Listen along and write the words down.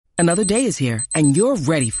Another day is here, and you're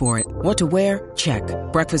ready for it. What to wear? Check.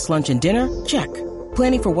 Breakfast, lunch, and dinner? Check.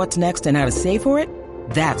 Planning for what's next and how to save for it?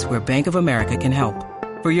 That's where Bank of America can help.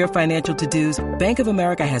 For your financial to-dos, Bank of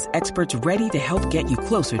America has experts ready to help get you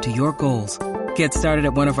closer to your goals. Get started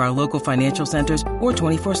at one of our local financial centers or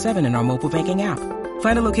 24/7 in our mobile banking app.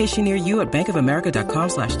 Find a location near you at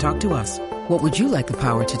bankofamerica.com/talktous. What would you like the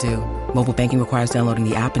power to do? Mobile banking requires downloading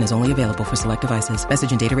the app and is only available for select devices.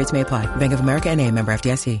 Message and data rates may apply. Bank of America N.A., member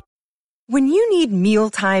FDIC. When you need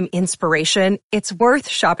mealtime inspiration, it's worth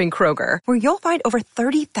shopping Kroger, where you'll find over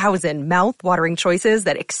 30,000 mouth-watering choices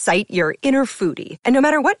that excite your inner foodie. And no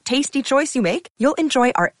matter what tasty choice you make, you'll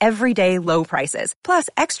enjoy our everyday low prices, plus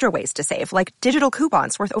extra ways to save, like digital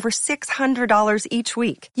coupons worth over $600 each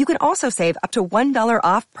week. You can also save up to $1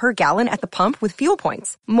 off per gallon at the pump with fuel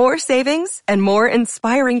points. More savings and more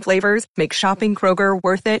inspiring flavors make shopping Kroger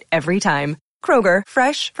worth it every time. Kroger,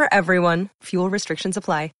 fresh for everyone. Fuel restrictions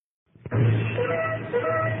apply.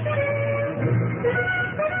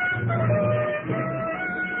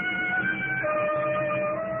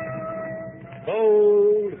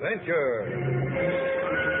 Bold Venture.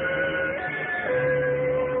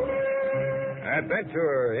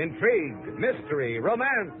 Adventure, intrigue, mystery,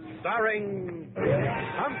 romance, starring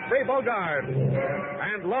Humphrey Bogart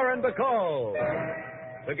and Lauren Bacall.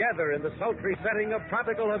 Together in the sultry setting of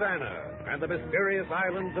tropical Havana and the mysterious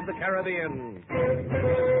islands of the Caribbean.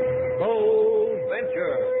 Bold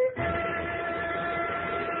Venture.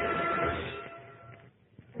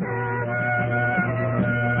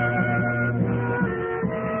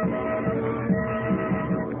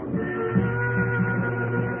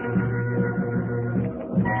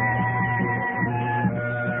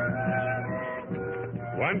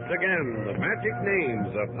 Once again, the magic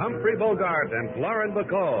names of Humphrey Bogart and Lauren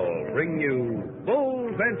Bacall bring you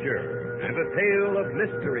Bold Venture and a tale of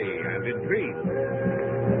mystery and intrigue.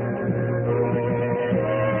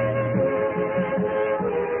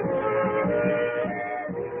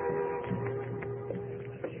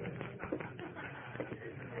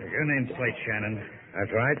 Your name's Slate, Shannon.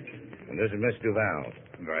 That's right. And this is Miss Duval.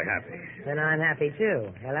 I'm very happy. Then I'm happy,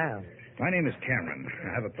 too. Hello. My name is Cameron.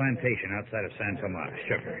 I have a plantation outside of San Tomas,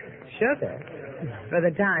 sugar. Sugar? For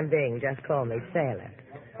the time being, just call me Sailor.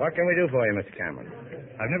 What can we do for you, Mr. Cameron?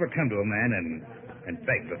 I've never come to a man and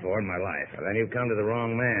begged before in my life. Well, then you've come to the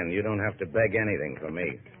wrong man. You don't have to beg anything from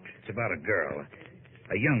me. It's about a girl.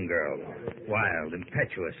 A young girl. Wild,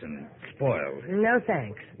 impetuous, and spoiled. No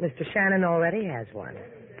thanks. Mr. Shannon already has one.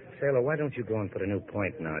 Sailor, why don't you go and put a new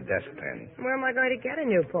point in our desk pen? Where am I going to get a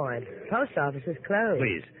new point? Post office is closed.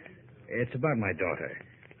 Please. It's about my daughter.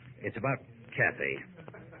 It's about Kathy.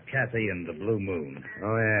 Kathy and the Blue Moon.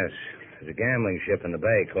 Oh, yes. There's a gambling ship in the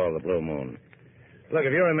bay called the Blue Moon. Look,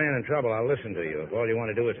 if you're a man in trouble, I'll listen to you. If all you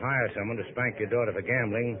want to do is hire someone to spank your daughter for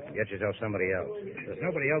gambling, get yourself somebody else. Because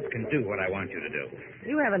nobody else can do what I want you to do.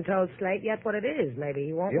 You haven't told Slate yet what it is. Maybe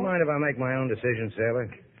he won't. Do you mind if I make my own decision,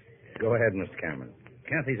 Sailor? Go ahead, Mr. Cameron.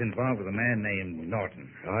 Kathy's involved with a man named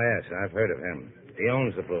Norton. Oh, yes, I've heard of him. He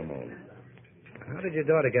owns the Blue Moon. How did your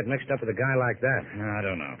daughter get mixed up with a guy like that? I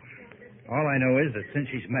don't know. All I know is that since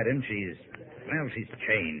she's met him, she's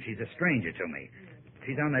changed. She's a stranger to me.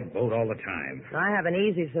 She's on that boat all the time. I have an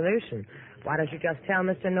easy solution. Why don't you just tell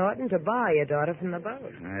Mr. Norton to buy your daughter from the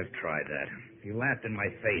boat? I've tried that. He laughed in my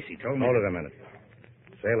face. He told me... Hold it a minute.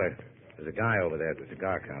 Sailor, there's a guy over there at the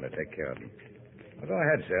cigar counter. Take care of him. Well, go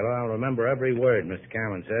ahead, Sailor. I'll remember every word Mr.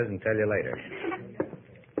 Cameron says and tell you later.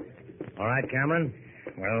 All right, Cameron?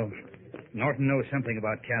 Well, Norton knows something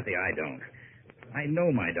about Kathy I don't. I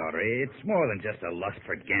know my daughter. It's more than just a lust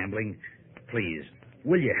for gambling. Please,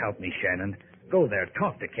 will you help me, Shannon? Go there,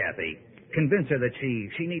 talk to Kathy. Convince her that she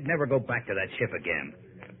need never go back to that ship again.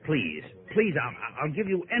 Please, I'll give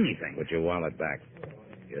you anything. Put your wallet back.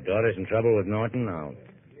 Your daughter's in trouble with Norton.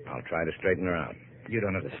 I'll try to straighten her out. You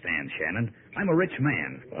don't understand, Shannon. I'm a rich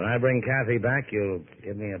man. When I bring Kathy back, you'll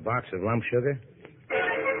give me a box of lump sugar?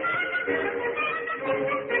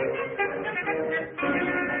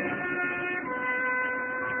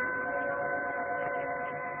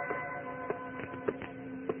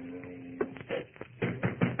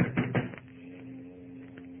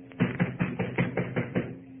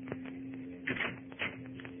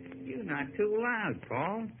 You're not too loud,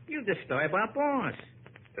 Paul. You disturb our boss.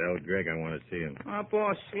 Tell Greg I want to see him. Our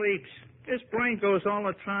boss sleeps. His brain goes all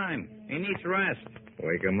the time. He needs rest.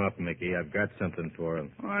 Wake him up, Mickey. I've got something for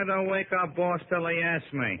him. I don't wake our boss till he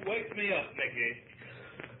asks me. Wake me up, Mickey.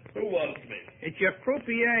 Who wants me? It's your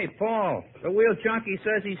croupier, Paul. The wheel junkie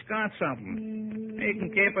says he's got something. He can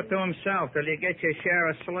keep it to himself till you get your share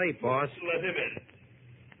of sleep, boss. Let him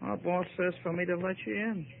in. Our boss says for me to let you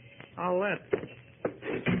in. I'll let.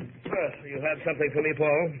 You have something for me,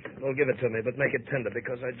 Paul? Well, give it to me, but make it tender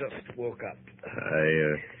because I just woke up.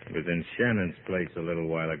 I was in Shannon's place a little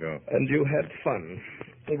while ago. And you had fun.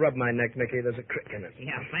 Well, rub my neck, Mickey. There's a crick in it.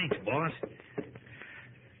 Yeah, thanks, boss.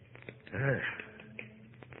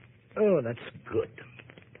 Oh, that's good.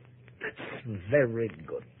 That's very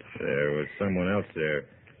good. There was someone else there.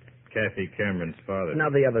 Kathy Cameron's father. Now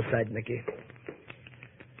the other side, Mickey.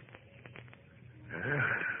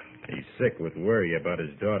 He's sick with worry about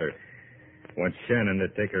his daughter. Wants Shannon to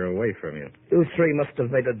take her away from you. You three must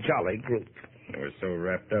have made a jolly group. We're so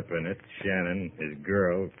wrapped up in it. Shannon, his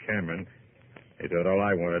girl, Cameron. They thought all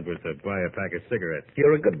I wanted was to buy a pack of cigarettes.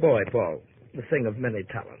 You're a good boy, Paul. The thing of many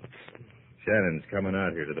talents. Shannon's coming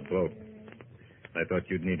out here to the boat. I thought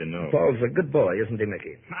you'd need to know. Paul's a good boy, isn't he,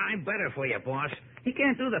 Mickey? I'm better for you, boss. He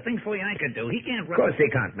can't do the things for you I could do. He can't... Of course he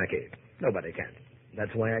can't, Mickey. Nobody can.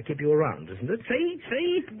 That's why I keep you around, isn't it?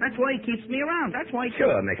 See? That's why he keeps me around. That's why...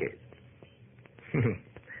 Sure, Mickey.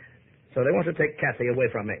 So they want to take Kathy away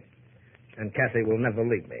from me. And Kathy will never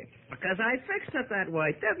leave me. Because I fixed it that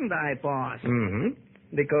way, didn't I, boss? Mm-hmm.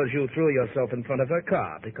 Because you threw yourself in front of her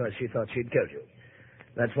car because she thought she'd killed you.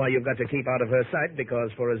 That's why you've got to keep out of her sight,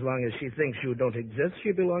 because for as long as she thinks you don't exist,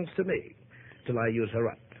 she belongs to me, till I use her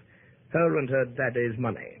up. Her and her daddy's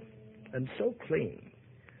money. And so clean.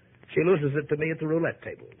 She loses it to me at the roulette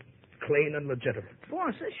table. Clean and legitimate.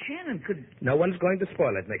 Boss, this Shannon could... No one's going to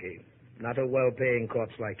spoil it, Mickey. Not a well-paying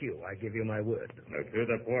corpse like you. I give you my word. Look through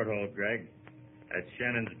the porthole, Greg. That's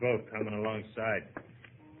Shannon's boat coming alongside.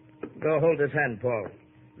 Go hold his hand, Paul.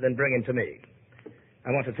 Then bring him to me. I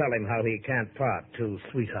want to tell him how he can't part two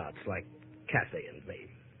sweethearts like Kathy and me.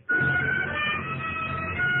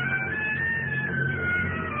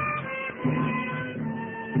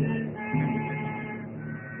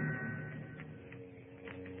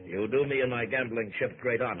 You do me and my gambling ship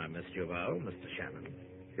great honor, Miss Duval, Mr. Shannon.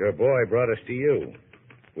 Your boy brought us to you.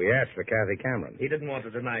 We asked for Kathy Cameron. He didn't want to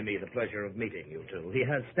deny me the pleasure of meeting you two. He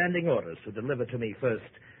has standing orders to deliver to me first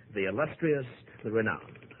the illustrious, the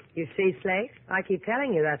renowned. You see, Slate? I keep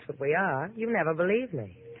telling you that's what we are. You never believe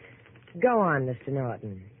me. Go on, Mr.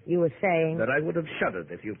 Norton. You were saying... That I would have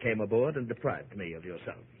shuddered if you came aboard and deprived me of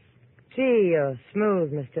yourself. Gee, you're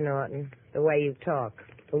smooth, Mr. Norton. The way you talk.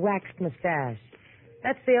 The waxed mustache.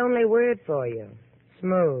 That's the only word for you.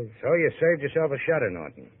 Smooth. So you saved yourself a shudder,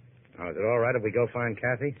 Norton. Now, is it all right if we go find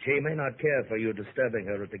Kathy? She may not care for you disturbing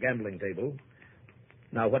her at the gambling table.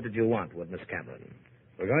 Now, what did you want with Miss Cameron?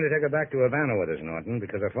 We're going to take her back to Havana with us, Norton,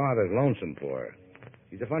 because her father's lonesome for her.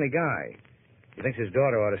 He's a funny guy. He thinks his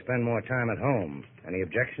daughter ought to spend more time at home. Any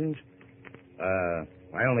objections?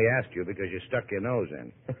 I only asked you because you stuck your nose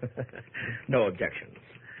in. No objections.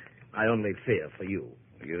 I only fear for you.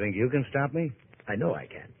 You think you can stop me? I know I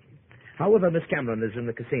can. However, Miss Cameron is in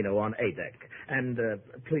the casino on A deck. And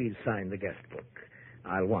please sign the guest book.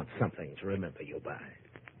 I'll want something to remember you by.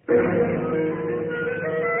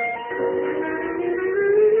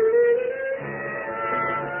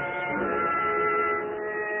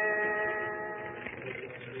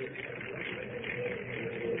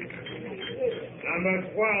 Number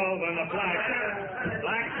 12 on the black.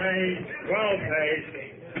 Black page, 12 page.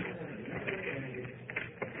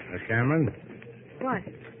 Miss Cameron? What?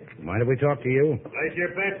 Mind if we talk to you? Place your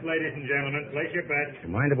bets, ladies and gentlemen. Place your bets.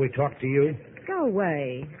 Mind if we talk to you? Go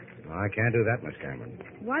away. I can't do that, Miss Cameron.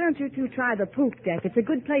 Why don't you two try the poop deck? It's a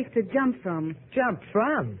good place to jump from. Jump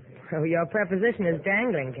from? Oh, your preposition is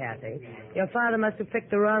dangling, Kathy. Your father must have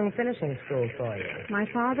picked the wrong finishing school for you. My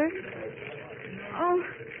father? Oh,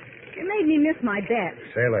 it made me miss my bet.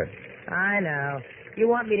 Sailor. I know. You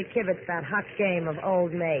want me to kibitz that hot game of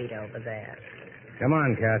old maid over there. Come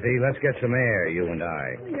on, Kathy. Let's get some air, you and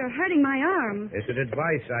I. You're hurting my arm. It's a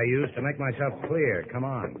device I use to make myself clear. Come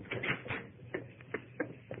on.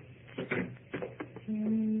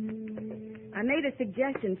 I made a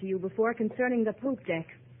suggestion to you before concerning the poop deck.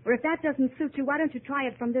 Or if that doesn't suit you, why don't you try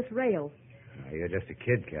it from this rail? Now, you're just a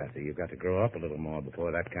kid, Kathy. You've got to grow up a little more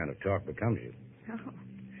before that kind of talk becomes you. Oh,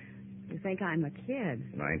 you think I'm a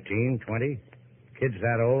kid? 19, 20? Kids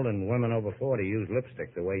that old and women over 40 use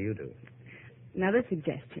lipstick the way you do. Another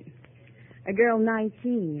suggestion. A girl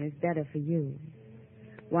 19 is better for you.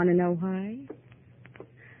 Want to know why?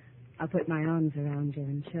 I'll put my arms around you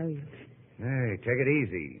and show you. Hey, take it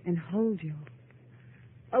easy. And hold you.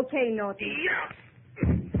 Okay, Norton.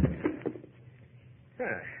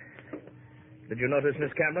 Did you notice,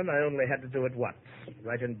 Miss Cameron? I only had to do it once,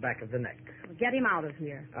 right in back of the neck. Get him out of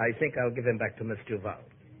here. I think I'll give him back to Miss Duval.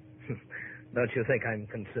 Don't you think I'm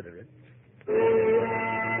considerate?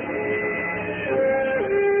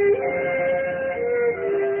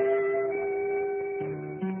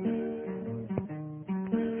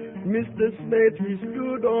 Mr. Slate, he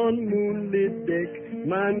stood on moonlit deck.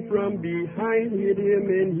 Man from behind hit him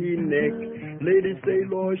in he neck. Lady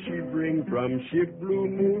Sailor, she bring from ship Blue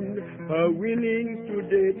Moon her winnings to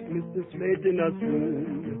date, Mr. Slate in a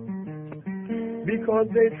swoon. Because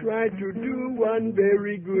they tried to do one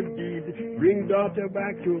very good deed, bring daughter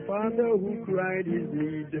back to father who cried his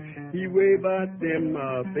need. He waved at them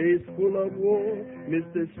a face full of woe.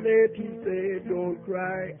 Mr. Slate, he said, don't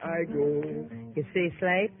cry, I go. You see,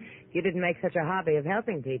 Slate, you didn't make such a hobby of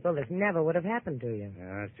helping people, this never would have happened to you.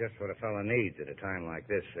 Yeah, that's just what a fellow needs at a time like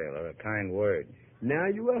this, sailor, a kind word. Now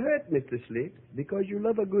you are hurt, Mr. Slate, because you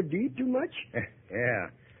love a good deed too much? Yeah.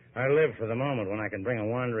 I live for the moment when I can bring a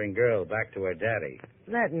wandering girl back to her daddy.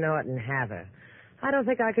 Let Norton have her. I don't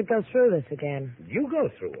think I could go through this again. You go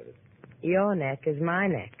through with it. Your neck is my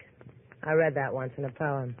neck. I read that once in a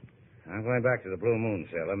poem. I'm going back to the Blue Moon,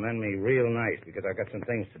 sailor. Mend me real nice because I've got some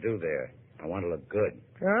things to do there. I want to look good.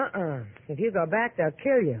 If you go back, they'll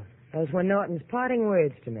kill you. Those were Norton's parting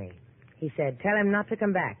words to me. He said, tell him not to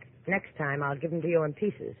come back. Next time, I'll give him to you in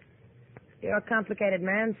pieces. You're a complicated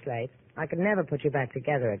man, Slate. I could never put you back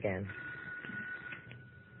together again.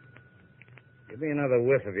 Give me another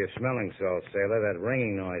whiff of your smelling salts, sailor. That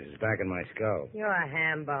ringing noise is back in my skull. You're a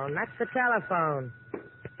ham bone. That's the telephone.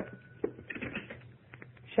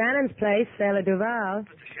 Shannon's place, Sailor Duval.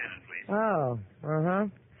 Mr. Shannon, please. Oh, uh-huh.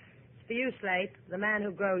 It's for you, Slate, the man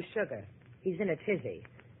who grows sugar. He's in a tizzy.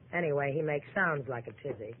 Anyway, he makes sounds like a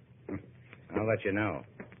tizzy. I'll let you know.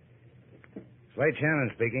 Slate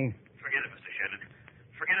Shannon speaking. Forget it, Mr. Shannon.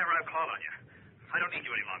 Forget ever I've called on you. I don't need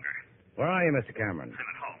you any longer. Where are you, Mr. Cameron? I'm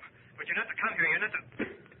at home. But you're not to come here. You're not to...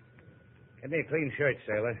 Get me a clean shirt,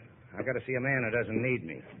 sailor. I've got to see a man who doesn't need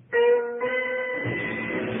me.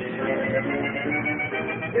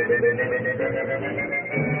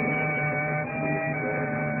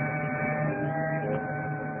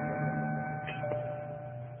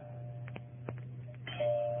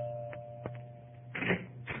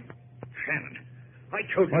 Shannon, I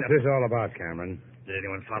told you What's that... this all about, Cameron? Did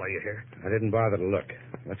anyone follow you here? I didn't bother to look.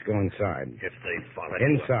 Let's go inside. If they followed you...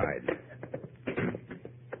 Inside.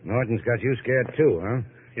 Norton's got you scared, too, huh?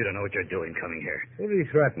 You don't know what you're doing coming here. Who did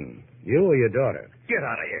he threaten? You or your daughter? Get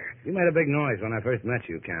out of here. You made a big noise when I first met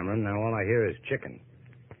you, Cameron. Now all I hear is chicken.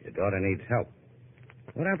 Your daughter needs help.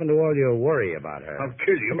 What happened to all your worry about her? I'll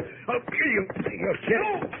kill you. I'll kill you. You're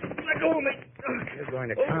kidding. No, let go of me. You're going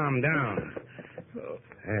to calm down.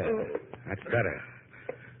 Yeah, that's better.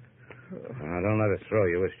 Now, don't let her throw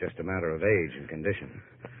you. It's just a matter of age and condition.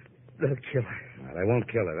 They'll kill her. Now, they won't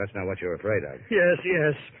kill her. That's not what you're afraid of. Yes,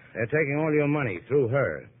 yes. They're taking all your money through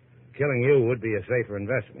her. Killing you would be a safer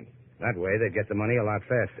investment. That way, they'd get the money a lot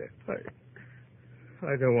faster.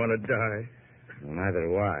 I don't want to die. Well, neither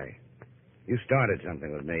do I. You started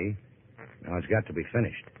something with me. Now it's got to be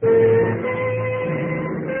finished.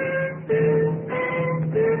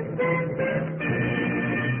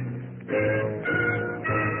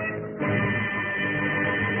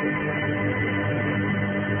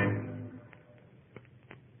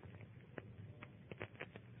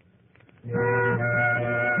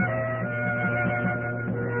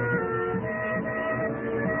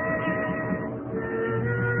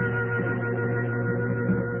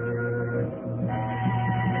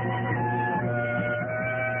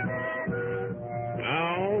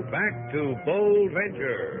 Back to Bold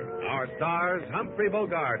Venture. Our stars, Humphrey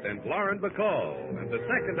Bogart and Lauren Bacall, and the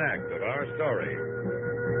second act of our story.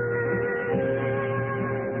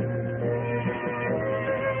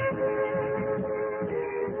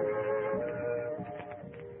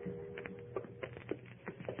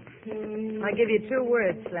 I give you 2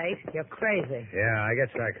 words, Slate. You're crazy. Yeah, I get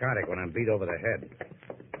psychotic when I'm beat over the head.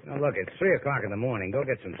 Now, look, it's 3 o'clock in the morning. Go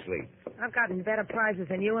get some sleep. I've gotten better prizes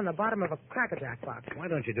than you in the bottom of a Cracker Jack box. Why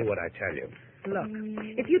don't you do what I tell you? Look,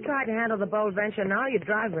 if you tried to handle the Bold Venture now, you'd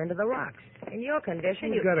drive her into the rocks. In your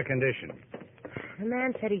condition, Who's got a condition? The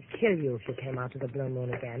man said he'd kill you if you came out to the Blue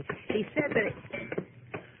Moon again. He said that...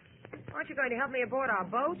 Aren't you going to help me aboard our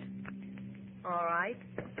boat? All right.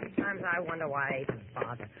 Sometimes I wonder why I even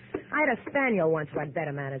bother. I had a spaniel once who had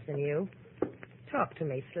better manners than you. Talk to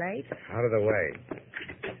me, Slate. Out of the way.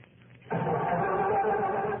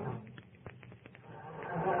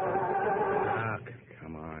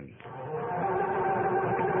 Come on.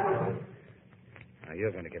 Now,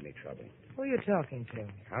 you're going to give me trouble. Who are you talking to?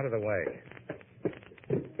 Out of the way.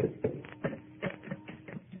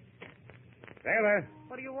 Sailor,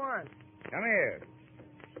 What do you want? come here.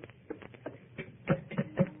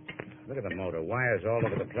 Look at the motor. Wires all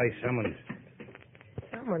over the place.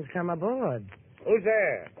 Someone's come aboard. Who's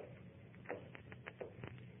there?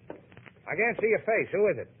 I can't see your face. Who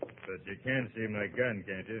is it? But you can see my gun,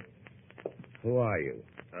 can't you? Who are you?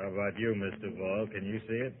 How about you, Mr. Ball? Can you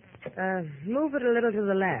see it? Move it a little to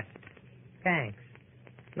the left. Thanks.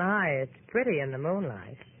 My, it's pretty in the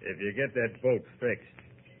moonlight. If you get that boat fixed,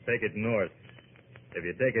 take it north. If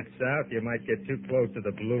you take it south, you might get too close to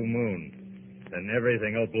the blue moon. Then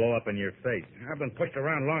everything will blow up in your face. I've been pushed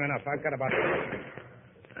around long enough. I've got about...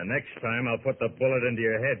 And next time, I'll put the bullet into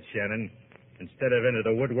your head, Shannon, instead of into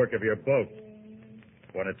the woodwork of your boat.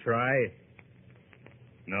 Want to try?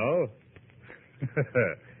 No?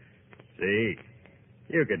 See?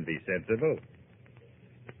 You can be sensible.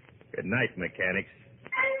 Good night, mechanics.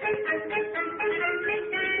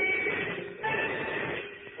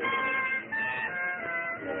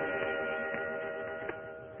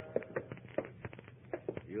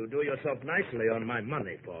 You do yourself nicely on my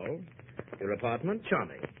money, Paul. Your apartment,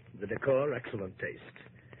 charming. The decor, excellent taste.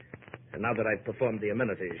 And now that I've performed the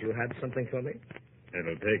amenities, you had something for me?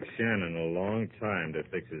 It'll take Shannon a long time to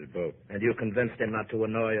fix his boat. And you convinced him not to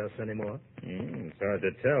annoy us anymore? It's hard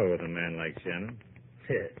to tell with a man like Shannon.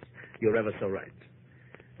 Yes, you're ever so right.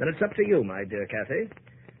 Then it's up to you, my dear Kathy.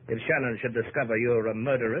 If Shannon should discover you're a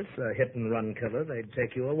murderess, a hit-and-run killer, they'd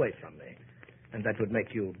take you away from me. And that would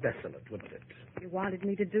make you desolate, wouldn't it? You wanted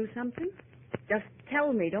me to do something? Just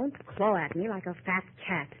tell me. Don't claw at me like a fat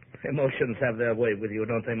cat. Emotions have their way with you,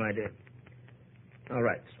 don't they, my dear? All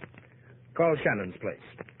right. Call Shannon's place.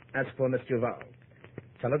 Ask for Miss Duval.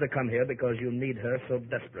 Tell her to come here because you need her so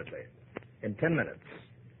desperately. In 10 minutes.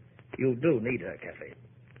 You do need her, Kathy.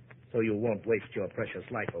 So you won't waste your precious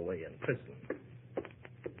life away in prison.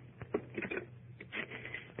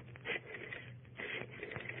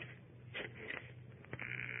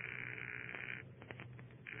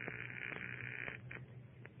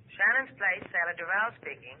 Shannon's place, Sarah Duval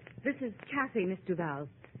speaking. This is Kathy, Miss Duval.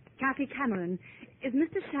 Kathy Cameron. Is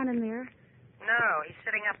Mr. Shannon there? No, he's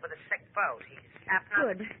sitting up with a sick boat. He's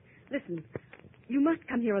apnea. Good. Listen, you must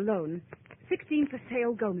come here alone. 16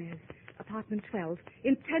 Paseo Gomez, apartment 12.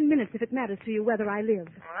 In 10 minutes, if it matters to you whether I live.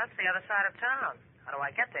 Well, that's the other side of town. How do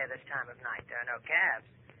I get there this time of night? There are no cabs.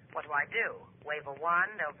 What do I do? Wave a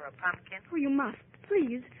wand over a pumpkin? Oh, you must.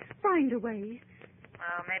 Please, find a way.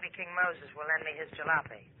 Well, maybe King Moses will lend me his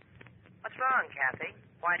jalopy. What's wrong, Kathy?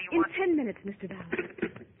 Why do you In want... 10 minutes, Mr. Val.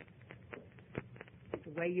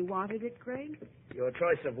 The way you wanted it, Greg? Your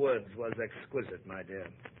choice of words was exquisite, my dear.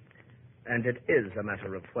 And it is a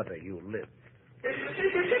matter of whether you live.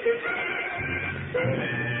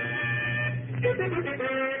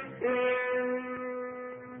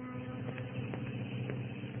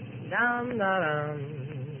 Dum, da, dum,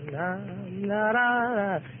 dum, da, da,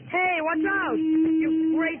 da. Hey, watch out!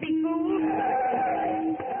 You crazy fool!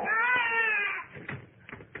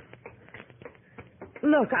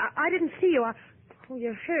 Look, I didn't see you. Oh,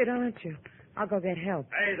 you're hurt, aren't you? I'll go get help.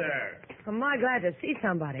 Hey there. I'm my glad to see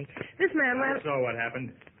somebody. This man I went... saw what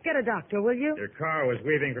happened. Get a doctor, will you? Your car was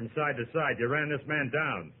weaving from side to side. You ran this man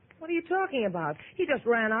down. What are you talking about? He just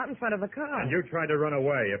ran out in front of a car. And you tried to run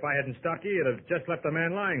away. If I hadn't stopped you, you'd have just left the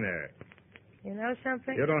man lying there. You know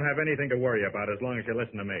something? You don't have anything to worry about as long as you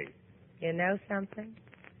listen to me. You know something?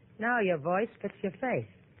 Now your voice fits your face.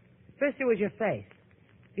 First it was your face.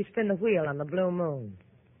 You spin the wheel on the blue moon.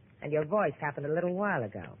 And your voice happened a little while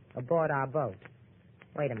ago, aboard our boat.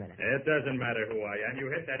 Wait a minute. It doesn't matter who I am. You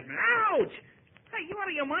hit that man. Ouch! Hey, you out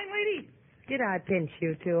of your mind, lady? Did I pinch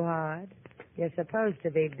you too hard? You're supposed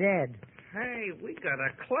to be dead. Hey, we got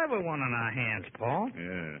a clever one on our hands, Paul.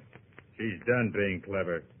 Yeah. She's done being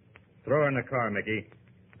clever. Throw her in the car, Mickey.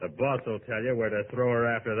 The boss will tell you where to throw her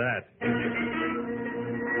after that.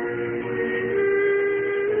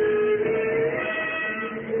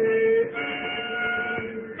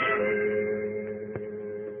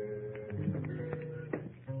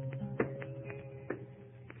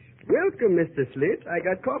 Welcome, Mr. Slate. I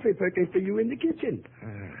got coffee perking for you in the kitchen.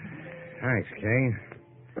 Thanks, King.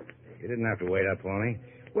 You didn't have to wait up for me.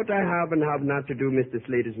 What I have and have not to do, Mr.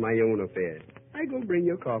 Slate, is my own affair. I go bring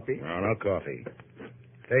your coffee. No coffee.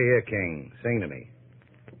 Stay here, King. Sing to me.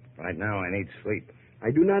 Right now, I need sleep.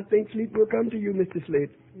 I do not think sleep will come to you, Mr.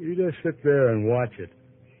 Slate. You just sit there and watch it.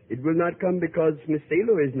 It will not come because Miss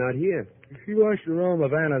Taylor is not here. If she wants to roam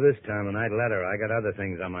Havana this time of night, let her. I got other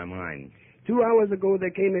things on my mind. 2 hours ago, there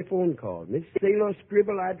came a phone call. Miss Taylor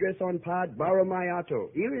scribble address on pad, borrow my auto.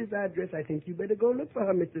 Here is the address. I think you better go look for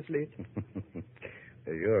her, Mr. Slate. If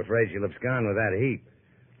you're afraid she'll abscond with that heap,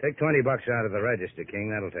 take $20 out of the register, King.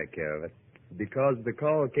 That'll take care of it. Because the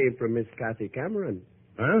call came from Miss Kathy Cameron.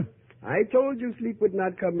 Huh? I told you sleep would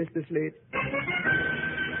not come, Mr. Slate.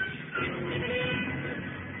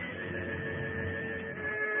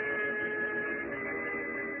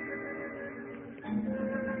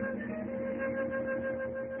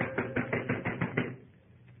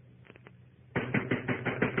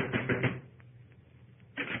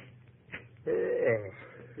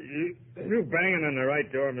 you banging on the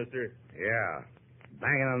right door, mister? Yeah.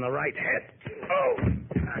 Banging on the right head. Oh!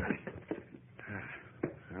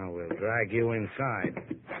 Now we'll drag you inside.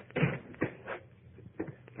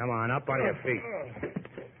 Come on, up on your feet.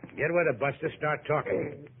 Get with it, Buster. Start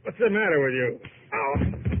talking. What's the matter with you?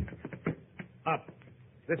 Up.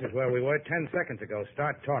 This is where we were 10 seconds ago.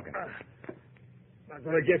 Start talking. Not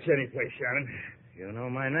going to get you anyplace, Shannon. You know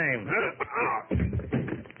my name, huh?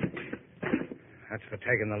 That's for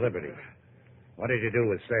taking the liberty. What did you do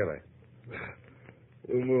with Sailor?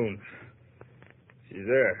 Blue Moon. She's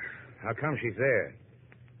there. How come she's there?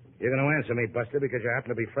 You're going to answer me, Buster, because you happen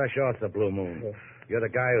to be fresh off the Blue Moon. You're the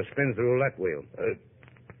guy who spins the roulette wheel. I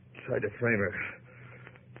tried to frame her.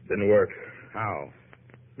 Didn't work. How?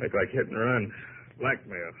 Make like hit and run.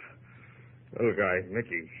 Blackmail. Little guy,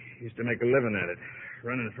 Mickey, used to make a living at it.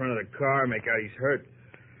 Run in front of the car, make out he's hurt.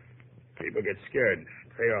 People get scared.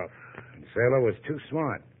 Pay off. And Sailor was too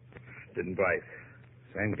smart. Didn't bite.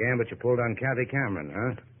 Same gambit you pulled on Kathy Cameron,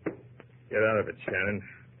 huh? Get out of it, Shannon.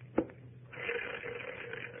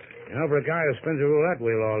 You know, for a guy who spins a roulette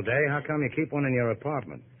wheel all day, how come you keep one in your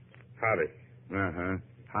apartment? Hobby. Uh-huh.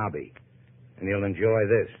 Hobby. And you'll enjoy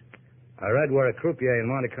this. I read where a croupier in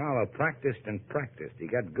Monte Carlo practiced and practiced. He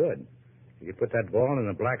got good. He could put that ball in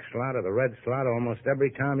the black slot or the red slot almost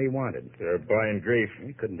every time he wanted. They're buying grief.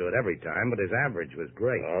 He couldn't do it every time, but his average was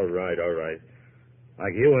great. All right.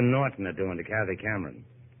 Like you and Norton are doing to Kathy Cameron.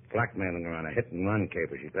 Blackmailing her on a hit-and-run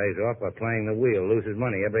caper. She pays off by playing the wheel, loses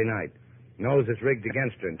money every night. Knows it's rigged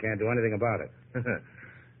against her and can't do anything about it.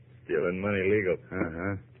 Stealing money legal.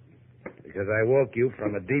 Uh-huh. Because I woke you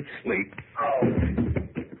from a deep sleep. Oh!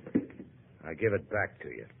 I give it back to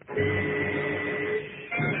you.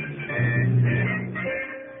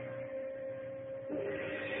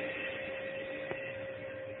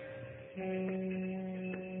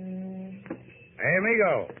 Hey,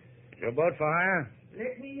 amigo. Your boat for hire?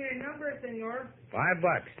 Let me hear your number, senor. $5.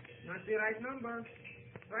 Not the right number.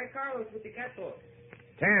 Try Carlos with the catboat.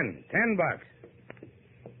 $10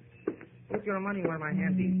 Put your money where my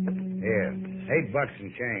hand is. Here, $8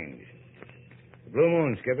 and change. The Blue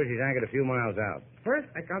Moon, Skipper. She's anchored a few miles out. First,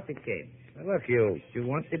 I count the change. Now, look, you. You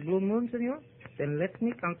want the Blue Moon, senor? Then let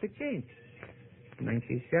me count the change.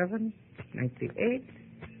 97, 98,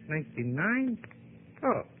 99.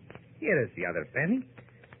 Oh, here is the other penny.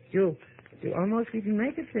 You almost didn't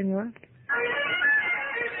make it, senor.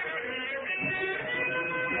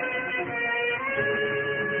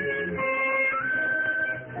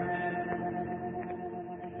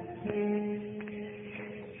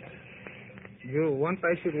 You want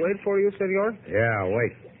I should wait for you, senor? Yeah,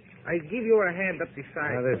 wait. I give you a hand up the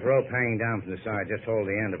side. Now, there's rope hanging down from the side. Just hold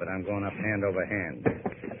the end of it. I'm going up hand over hand.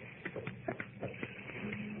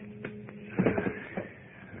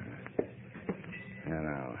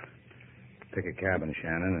 Now, pick a cabin,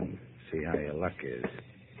 Shannon, and see how your luck is.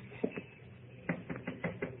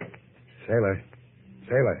 Sailor.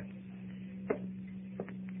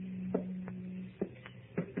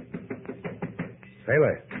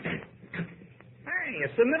 Hey,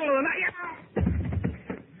 it's the middle of the night.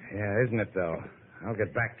 Yeah, isn't it, though? I'll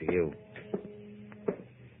get back to you.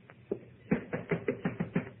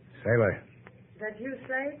 Sailor. That you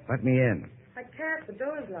say? Let me in. I can't. The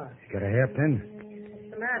door's locked. You got a hairpin?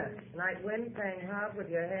 What's the matter? Night wind playing hard with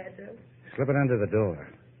your hair, too? Slip it under the door.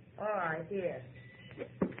 All right, here.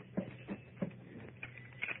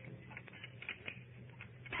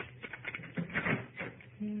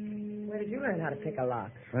 Where did you learn how to pick a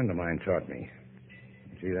lock? A friend of mine taught me.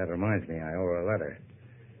 Gee, that reminds me. I owe her a letter.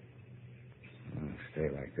 Oh, stay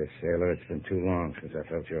like this, Sailor. It's been too long since I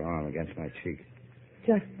felt your arm against my cheek.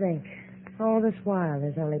 Just think. All this while,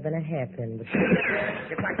 there's only been a hairpin between.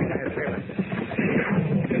 Get back in there, Sailor.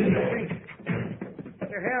 Put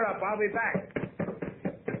your hair up. I'll be back.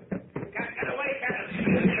 Get away, Shannon.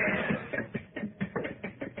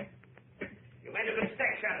 You made a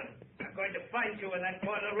mistake, Shannon. I'm going to find you in that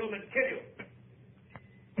corner room and kill you.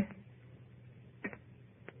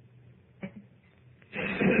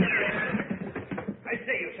 I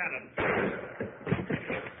see you, Shannon.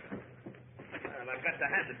 Well, I've got to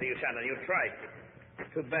hand it to you, Shannon. You tried.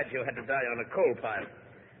 Too bad you had to die on a coal pile.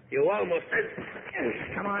 You almost...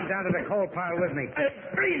 Come on down to the coal pile with me.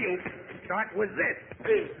 Free you. Start with this.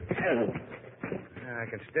 I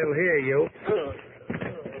can still hear you.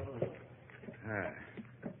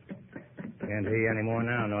 Can't hear you anymore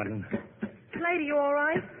now, Norton. Lady, you all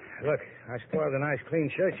right? Look, I spoiled a nice clean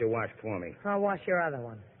shirt you washed for me. I'll wash your other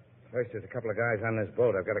one. First, there's a couple of guys on this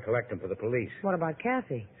boat. I've got to collect them for the police. What about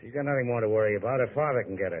Kathy? She's got nothing more to worry about. Her father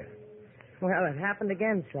can get her. Well, it happened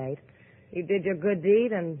again, Slate. You did your good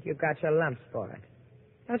deed, and you got your lumps for it.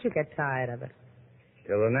 Don't you get tired of it?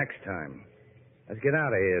 Till the next time. Let's get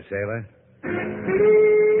out of here, sailor.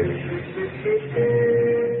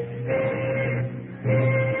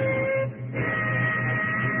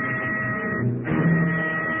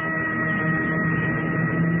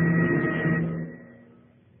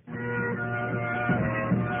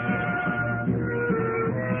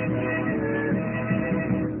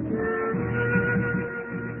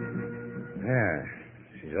 Yeah,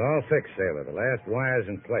 she's all fixed, sailor. The last wire's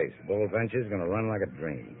in place. Bold Venture's going to run like a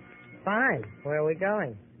dream. Fine. Where are we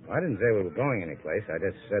going? I didn't say we were going anyplace. I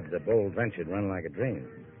just said the Bold Venture'd run like a dream.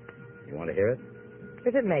 You want to hear it?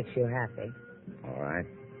 If it makes you happy. All right.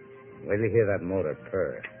 Wait till you hear that motor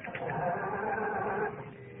purr.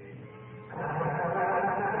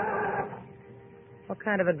 What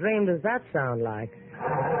kind of a dream does that sound like?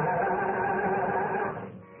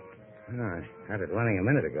 Oh, I had it running a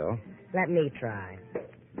minute ago. Let me try.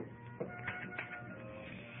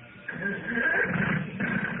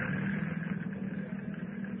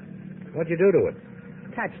 What'd you do to it?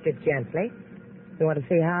 Touched it gently. You want to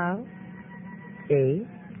see how? See?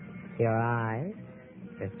 Your eyes,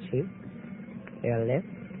 your cheeks, your lips.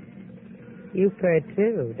 You purr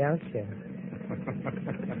too, don't you?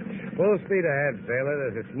 Full speed ahead,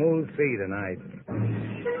 sailor. There's a smooth sea tonight.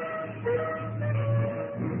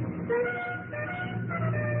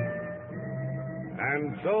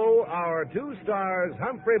 And so our two stars,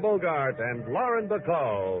 Humphrey Bogart and Lauren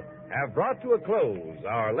Bacall, have brought to a close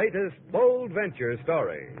our latest Bold Venture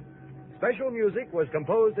story. Special music was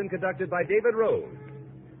composed and conducted by David Rose.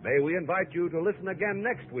 May we invite you to listen again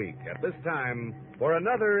next week at this time for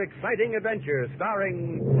another exciting adventure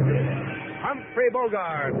starring Humphrey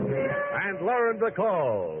Bogart and Lauren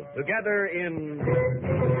Bacall together in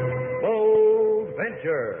Bold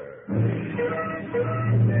Venture.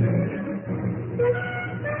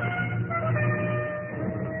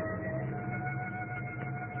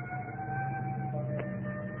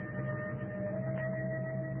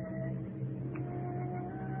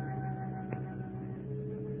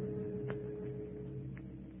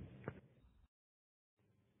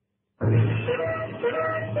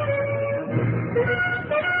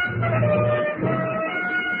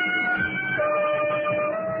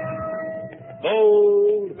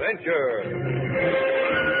 Bold Venture.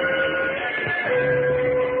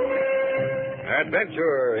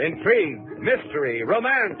 Adventure, intrigue, mystery,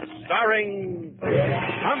 romance, starring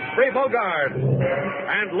Humphrey Bogart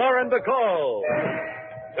and Lauren Bacall.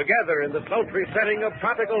 Together in the sultry setting of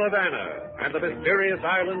tropical Havana and the mysterious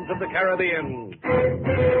islands of the Caribbean.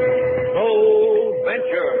 Bold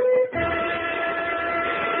Venture.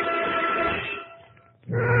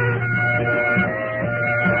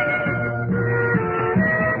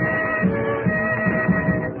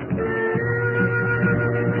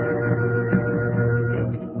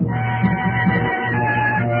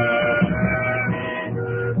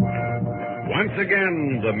 Once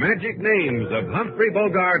again, the magic names of Humphrey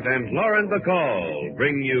Bogart and Lauren Bacall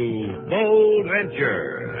bring you Bold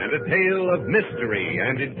Venture and a tale of mystery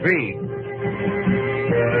and intrigue.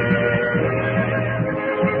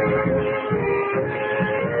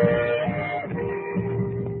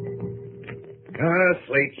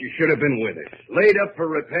 Slate, you should have been with us. Laid up for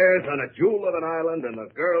repairs on a jewel of an island, and the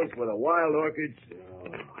girls with the wild orchids.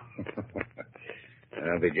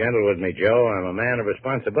 Be gentle with me, Joe. I'm a man of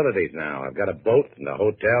responsibilities now. I've got a boat and a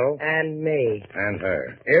hotel. And me. And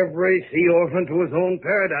her. Every sea orphan to his own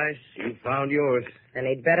paradise. You found yours. And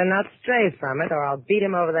he'd better not stray from it, or I'll beat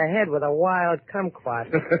him over the head with a wild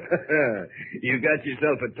kumquat. You got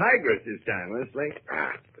yourself a tigress this time, huh, Slate?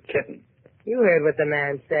 A kitten. You heard what the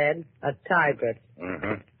man said. A tigress.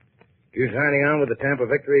 Uh-huh. You signing on with the Tampa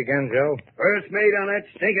Victory again, Joe? First mate on that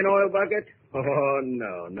stinking oil bucket? Oh,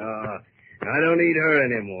 no. I don't need her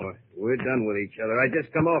anymore. We're done with each other. I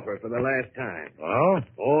just come off her for the last time. Oh?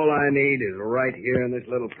 All I need is right here in this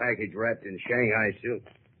little package wrapped in Shanghai silk.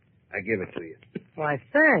 I give it to you. Why,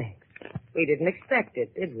 thanks. We didn't expect it,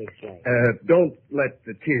 did we, Slate? Don't let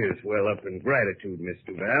the tears well up in gratitude, Miss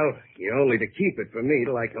Duval. You're only to keep it for me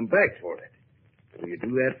till I come back for it. Will you do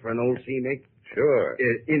that for an old sea mate? Sure.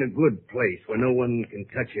 In a good place where no one can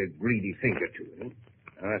touch a greedy finger to it.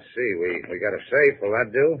 Huh? Let's see. We got a safe. Will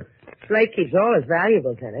that do? Slate keeps all his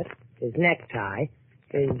valuables in it. His necktie.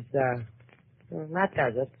 That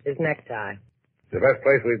does it. His necktie. The best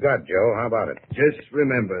place we've got, Joe. How about it? Just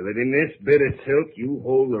remember that in this bit of silk, you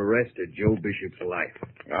hold the rest of Joe Bishop's life.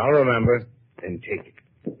 I'll remember. Then take it.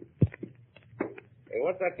 Hey,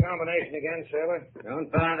 what's that combination again, sailor?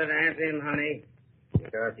 Don't bother to ask him, honey,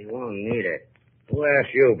 because he won't need it. Who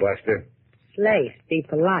asked you, Buster? Slate, be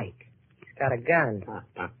polite. He's got a gun.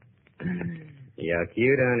 You're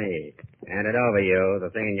cute, honey. Hand it over, you. The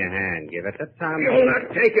thing in your hand. Give it to Tom. You'll not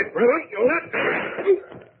take it, brother. You'll not.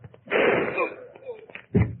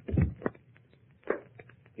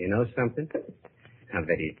 You know something? I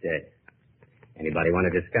bet he's dead. Anybody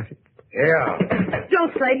want to discuss it? Yeah.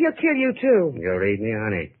 Don't, Slate. He'll kill you, too. You'll read me,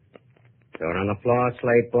 honey. Throw it on the floor,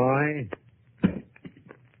 Slate boy.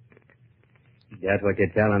 That's what you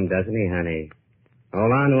tell him, doesn't he, honey?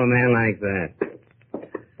 Hold on to a man like that.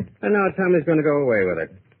 And now Tommy's going to go away with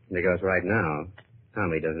it. Because right now,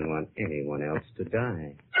 Tommy doesn't want anyone else to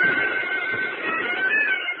die.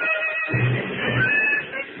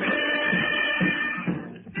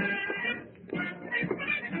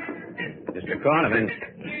 Mr. Cordovan.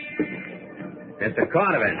 Mr.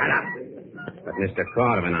 Cordovan. Shut up. But, Mr.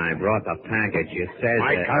 Cordovan, I brought the package. You said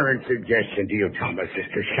My that... current suggestion to you, Thomas, is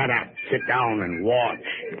to shut up, sit down, and watch.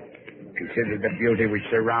 Consider the beauty which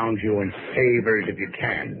surrounds you and savor it if you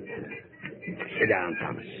can. Sit down,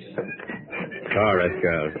 Thomas. Chorus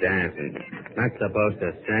girls dancing. Not supposed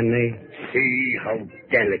to send me? See how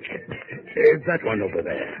delicate. There's that one over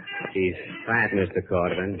there. She's fat, Mr.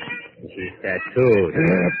 Cordovan. She's tattooed.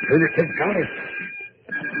 Primitive goddess.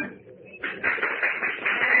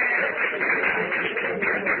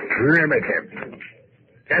 Primitive.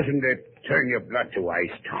 Doesn't it turn your blood to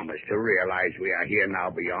ice, Thomas, to realize we are here now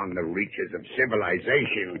beyond the reaches of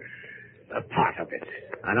civilization? A part of it.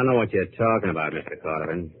 I don't know what you're talking about, Mr.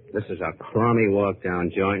 Cordovan. This is a crummy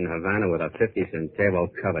walk-down joint in Havana with a 50-cent table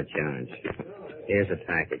cover charge. Here's the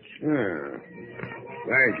package.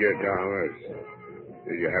 Thank you, Thomas.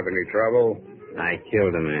 Did you have any trouble? I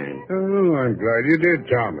killed a man. Oh, I'm glad you did,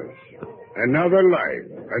 Thomas. Another life,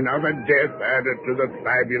 another death added to the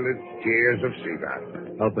fabulous tears of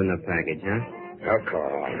SIVA. Open the package, huh? Of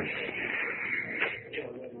course.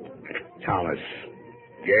 Thomas,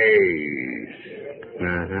 gaze.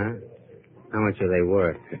 Uh-huh. How much are they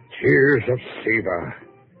worth? The tears of SIVA.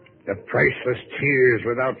 The priceless tears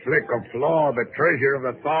without flick or flaw, the treasure of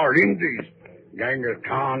the Far Indies. Genghis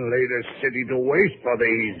Khan laid a city to waste for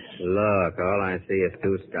these. Look, all I see is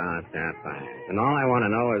 2-star sapphires. And all I want to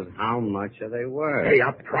know is how much are they worth? They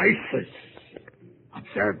are priceless.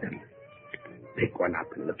 Observe them. Pick one up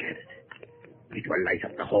and look at it. It will light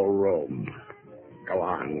up the whole room. Go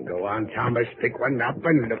on, Thomas. Pick one up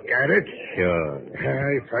and look at it. Sure.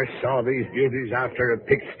 I first saw these beauties after a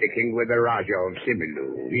pick-sticking with the Raja of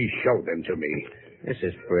Similu. He showed them to me. This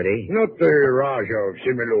is pretty. Not the Raja of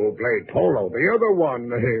Similu who played polo. The other one,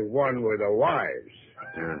 the one with the wives.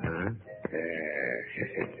 Uh-huh.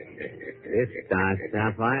 This star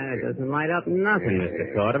sapphire doesn't light up nothing,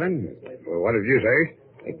 Mr. Cordovan. Well, what did you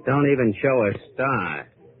say? It don't even show a star.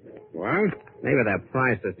 What? Maybe they're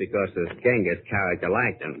priceless because this Genghis character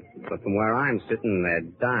liked them. But from where I'm sitting, they're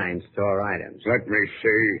dime store items. Let me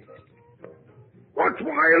see. What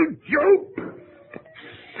wild joke!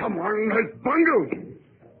 Someone has bungled.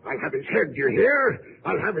 I'll have his head, you hear?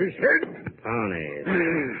 I'll have his head. Ponies.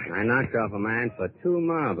 I knocked off a man for 2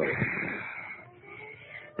 marbles.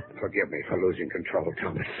 Forgive me for losing control,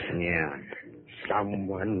 Thomas. Yeah.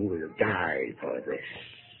 Someone will die for this.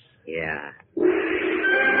 Yeah.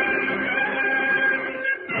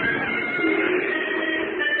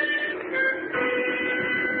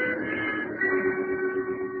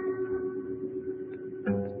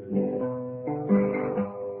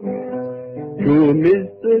 To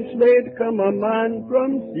Mr. Slade come a man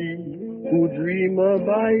from sea, who dream of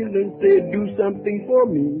island, say do something for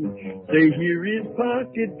me. Say here is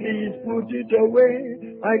pocket, please put it away.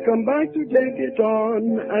 I come back to take it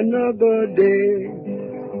on another day.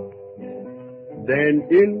 Then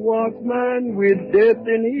in walks man with death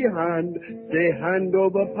in his hand, say hand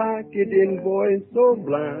over packet in voice so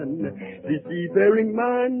bland. The seafaring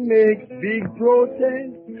man makes big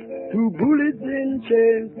protest, 2 bullets in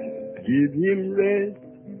chest, give him rest.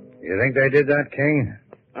 You think they did that, King?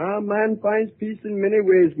 Our man finds peace in many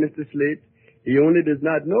ways, Mr. Slate. He only does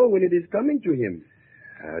not know when it is coming to him.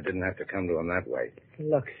 It didn't have to come to him that way.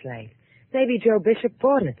 Look, Slate, maybe Joe Bishop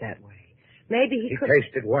bought it that way. Maybe he could...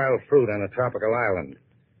 tasted wild fruit on a tropical island.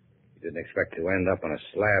 He didn't expect to end up on a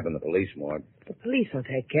slab in the police morgue. The police will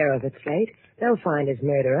take care of it, Slate. They'll find his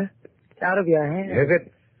murderer. It's out of your hands. Is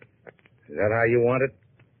it? Is that how you want it?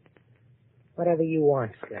 Whatever you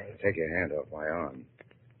want, Slate. Take your hand off my arm.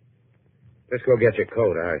 Let's go get your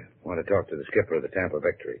coat. I want to talk to the skipper of the Tampa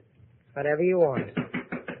Victory. Whatever you want.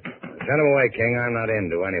 Send him away, King. I'm not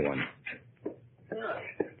into anyone.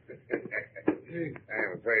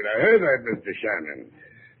 I'm afraid I heard that, Mr. Shannon.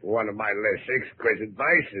 One of my less exquisite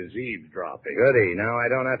vices, eavesdropping. Goody. Now I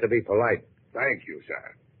don't have to be polite. Thank you,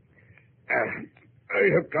 sir. I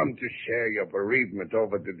have come to share your bereavement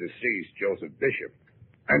over the deceased Joseph Bishop,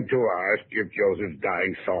 and to ask if Joseph's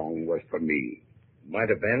dying song was for me. Might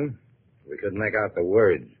have been. We couldn't make out the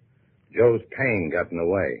words. Joe's pain got in the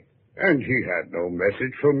way. And he had no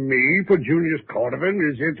message from me, for Junius Cordovan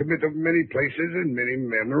is intimate of many places and many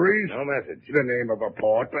memories. No message. The name of a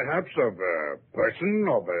port, perhaps, of a person,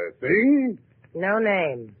 of a thing? No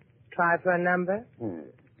name. Try for a number?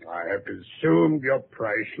 I have consumed your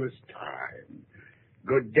priceless time.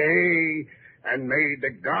 Good day, and may the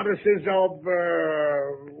goddesses of,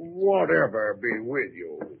 whatever be with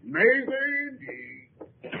you. May they be.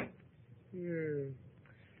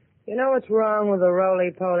 You know what's wrong with a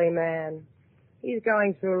roly-poly man? He's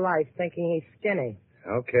going through life thinking he's skinny.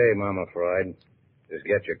 Okay, Mama Freud. Just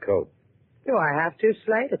get your coat. Do I have to,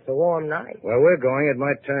 Slate? It's a warm night. Where we're going, it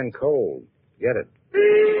might turn cold. Get it.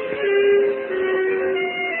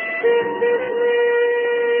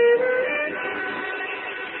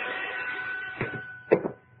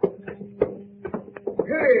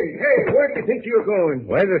 Hey, where do you think you're going?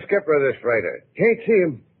 Where's the skipper of this freighter? Can't see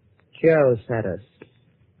him. Joe sent us.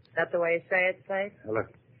 Is that the way you say it, Slate?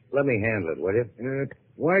 Look, let me handle it, will you?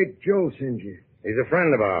 White Joe sends you. He's a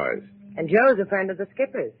friend of ours. And Joe's a friend of the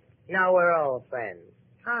skipper's. Now we're all friends.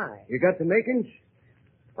 Hi. You got the makings?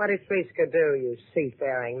 What did Friska do, you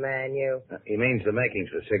seafaring man, you? He means the makings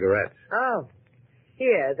for cigarettes. Oh.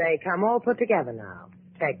 Here, they come all put together now.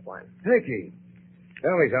 Take one. Thank you.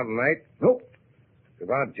 Tell me something, mate. Nope. It's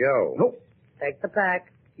about Joe. Nope. Take the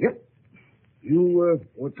pack. Yep. You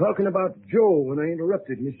were talking about Joe when I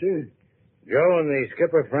interrupted, mister. Joe and the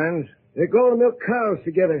skipper friends? They're going to milk cows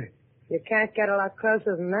together. You can't get a lot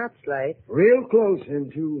closer than that, Slate. Real close,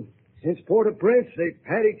 them two. Since Port-au-Prince, they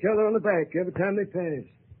pat each other on the back every time they pass.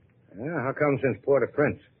 Yeah, how come since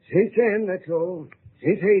Port-au-Prince? Since then, that's all.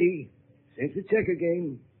 Since Haiti. Since the checker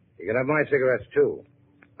game. You can have my cigarettes, too.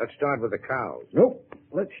 Let's start with the cows. Nope.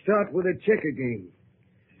 Let's start with the checker game.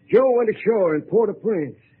 Joe went ashore in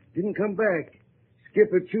Port-au-Prince. Didn't come back.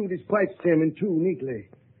 Skipper chewed his pipe stem in two neatly.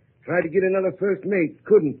 Tried to get another first mate.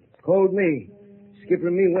 Couldn't. Called me. Skipper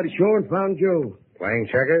and me went ashore and found Joe. Playing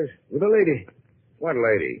checkers? With a lady. What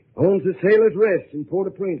lady? Owns the Sailor's Rest in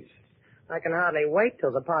Port-au-Prince. I can hardly wait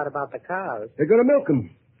till the part about the cows. They're going to milk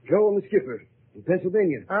 'em. Joe and the skipper. In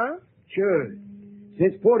Pennsylvania. Huh? Sure.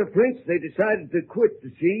 Since Port-au-Prince, they decided to quit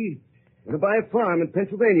the sea. Going to buy a farm in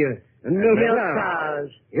Pennsylvania. And milk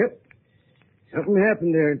cows. Yep. Something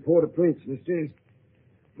happened there in Port-au-Prince, mister.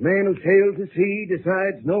 The man who sailed to sea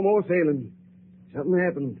decides no more sailing. Something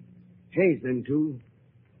happened. Changed them two.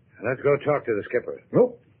 Let's go talk to the skipper.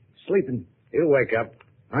 Nope. Sleeping. He'll wake up.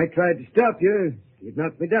 I tried to stop you. You'd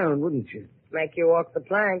knock me down, wouldn't you? Make you walk the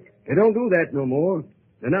plank. They don't do that no more.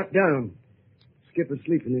 They're knocked down. Skipper's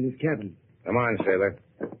sleeping in his cabin. Come on, sailor.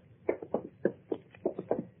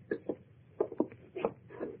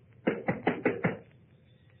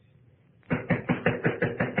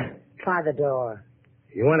 Try the door.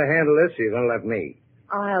 You want to handle this, or you're going to let me?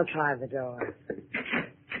 I'll try the door.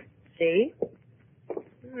 See?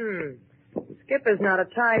 Skipper's not a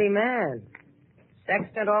tidy man.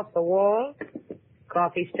 Sextant off the wall.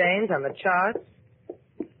 Coffee stains on the charts.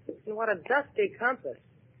 And what a dusty compass.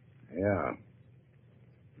 Yeah.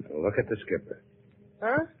 Now look at the skipper.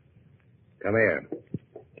 Huh? Come here.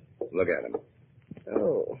 Look at him.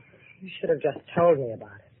 Oh, you should have just told me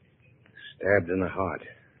about it. Stabbed in the heart.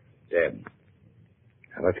 Dead.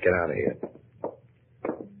 Now let's get out of here.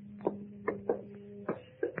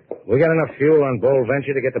 We got enough fuel on Bold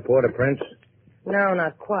Venture to get to Port-au-Prince? No,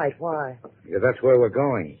 not quite. Why? Because that's where we're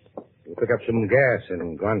going. We'll pick up some gas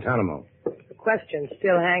in Guantanamo. The question's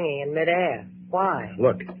still hanging in midair. Why?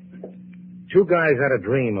 Look, two guys had a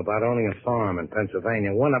dream about owning a farm in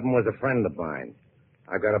Pennsylvania. One of them was a friend of mine.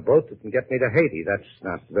 I've got a boat that can get me to Haiti. That's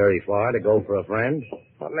not very far to go for a friend.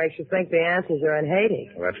 What makes you think the answers are in Haiti?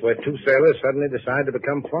 Well, that's where two sailors suddenly decide to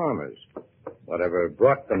become farmers. Whatever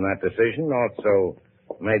brought them that decision also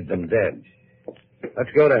made them dead.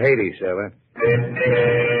 Let's go to Haiti, sailor.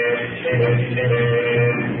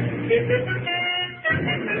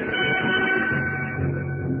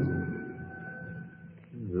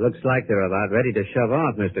 Looks like they're about ready to shove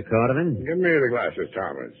off, Mr. Cordovan. Give me the glasses,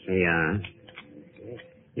 Thomas. Yeah.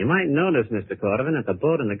 You might notice, Mr. Cordovan, that the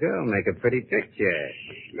boat and the girl make a pretty picture.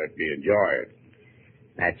 Let me enjoy it.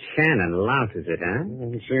 That Shannon louses it, huh?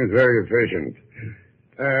 It seems very efficient.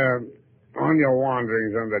 On your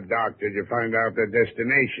wanderings on the dock, did you find out the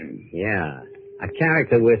destination? Yeah. A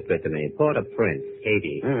character whispered to me, Port-au-Prince,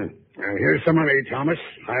 Haiti. And here's some money, Thomas.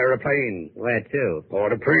 Hire a plane. Where to?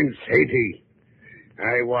 Port-au-Prince, Haiti.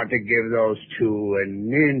 I want to give those two an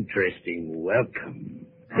interesting welcome.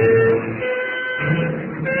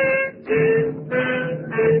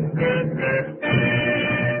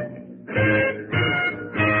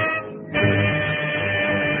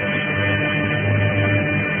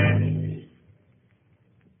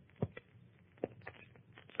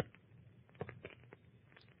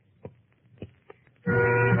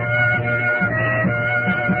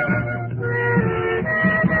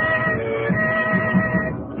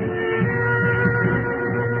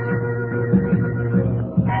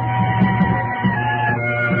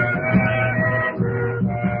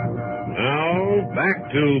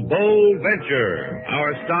 Back to Bold Venture.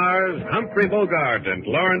 Our stars, Humphrey Bogart and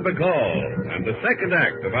Lauren Bacall, and the second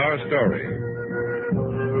act of our story.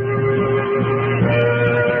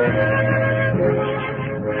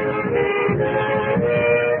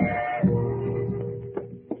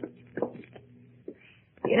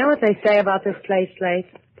 You know what they say about this place,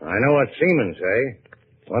 Slate? I know what seamen say.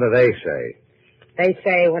 What do they say? They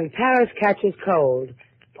say when Paris catches cold,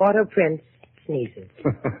 Port-au-Prince sneezes.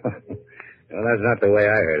 Well, that's not the way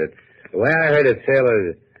I heard it. The way I heard it,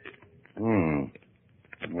 sailors...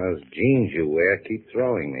 Those jeans you wear keep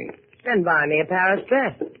throwing me. Then buy me a Paris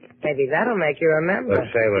vest. Maybe that'll make you remember.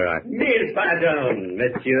 Look, sailor, Mille pardon,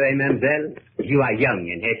 monsieur et mademoiselle. You are young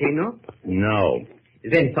and happy, no? No.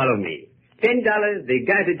 Then follow me. $10, the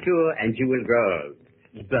guided tour, and you will grow old.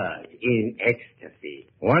 But in ecstasy.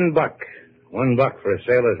 $1. $1 for a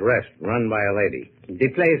sailor's rest, run by a lady. The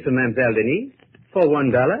place for Mademoiselle Denise? For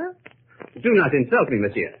 $1? Do not insult me,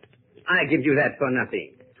 monsieur. I give you that for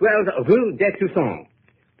nothing. 12 Rue des Toussaint.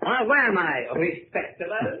 Au revoir, my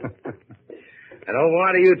respectable. And au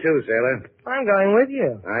revoir to you, too, sailor. I'm going with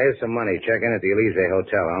you. Here's some money. Check in at the Elysee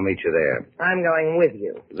Hotel. I'll meet you there. I'm going with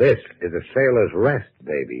you. This is a sailor's rest,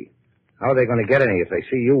 baby. How are they going to get any if they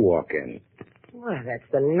see you walk in? Well, that's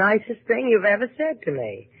the nicest thing you've ever said to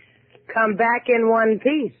me. Come back in one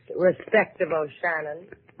piece, respectable Shannon.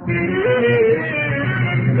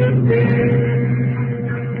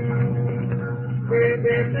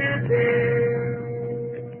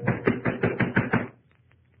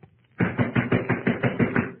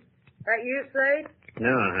 That you, Slade?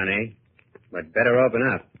 No, honey. But better open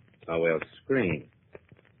up, or we'll scream.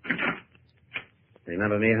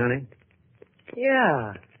 Remember me, honey?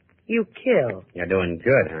 Yeah. You kill. You're doing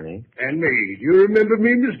good, honey. And me. You remember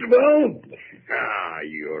me, Mr. Val? Ah,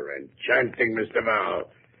 you're enchanting, Mr. Val.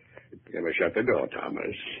 Never shut the door,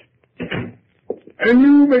 Thomas. And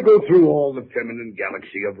you may go through all the feminine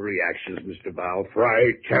galaxy of reactions, Mr. Val.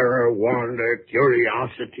 Fright, terror, wonder,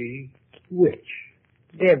 curiosity. Which?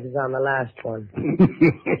 Dibs on the last one.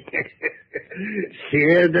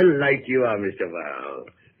 Sheer delight you are, Mr. Val.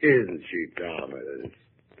 Isn't she, Thomas?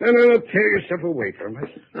 And I'll tear yourself away from us.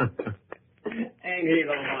 Ain't he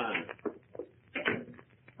the one?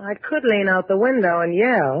 I could lean out the window and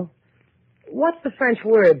yell. What's the French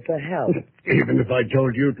word for help? Even if I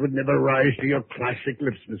told you, it would never rise to your classic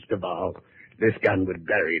lips, Mr. Val. This gun would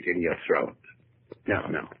bury it in your throat.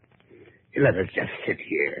 No. Let us just sit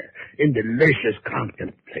here in delicious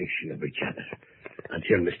contemplation of each other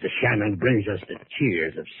until Mr. Shannon brings us the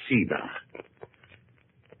tears of SIVA.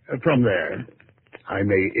 From there, I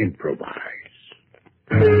may improvise.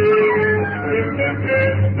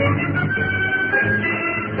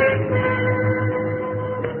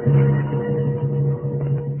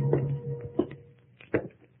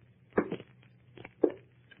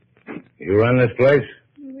 You run this place?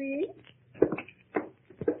 Oui.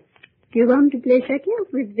 You want to play checkers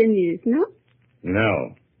with Denise, no?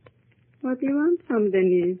 No. What do you want from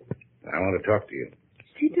Denise? I want to talk to you.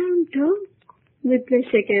 Sit down, talk. We play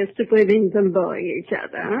checkers to prevent them boring each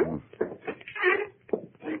other, huh?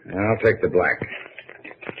 I'll take the black.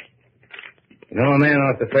 You know a man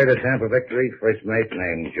off the freighter Tampa Victory, first mate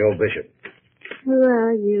named Joe Bishop. Who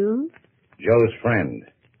are you? Joe's friend.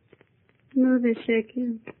 No, the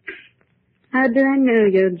checker. How do I know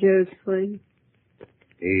you're Joe's friend?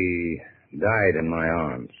 He died in my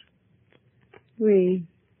arms. Oui.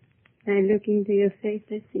 I look into your face,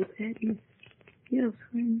 I see sadness. Your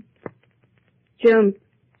friend. Jump.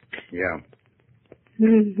 Yeah.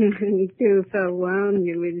 2 for 1,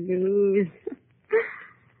 you will lose.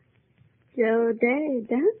 Joe dead,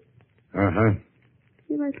 huh? Uh-huh.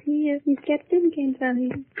 He was here. His captain came for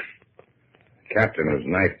him. Captain was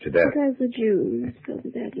knifed to death. Because the Jews, so the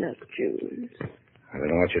deadlock Jews. I don't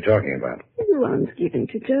know what you're talking about. The ones given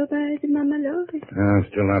to Joe by the Mama Loy. I'm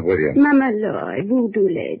still not with you. Mama Loy, voodoo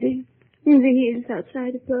lady. In the hills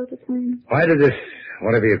outside of Port-au-Prince. Why did this,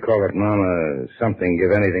 whatever you call it, Mama something,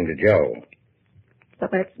 give anything to Joe?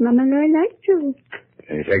 Perhaps Mama Loy liked you.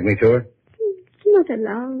 Can you take me to her? It's not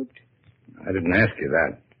allowed. I didn't ask you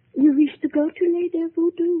that. You wish to go to Lady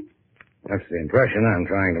Voodoo? That's the impression I'm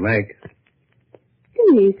trying to make.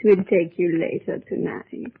 Denise will take you later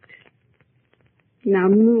tonight. Now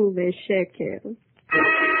move a shekel.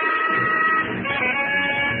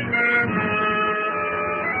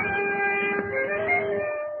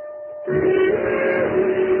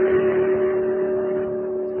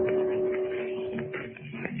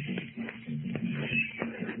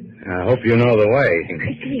 I hope you know the way.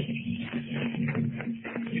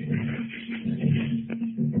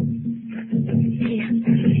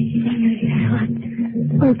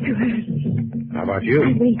 Go to her. How about you?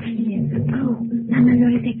 I'll wait here. Oh, Mama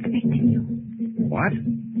Laura's expecting you. What?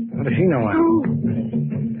 How does she know I'm... Oh.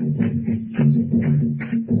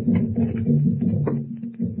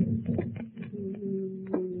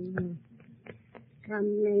 Come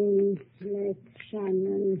in, let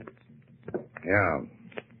Shannon. Yeah.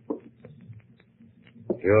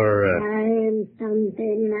 You're, I am Tante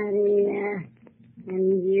Maria,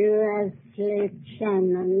 and you are Slate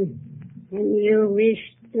Shannon, and you wish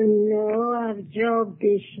to know of Joe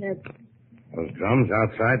Bishop. Those drums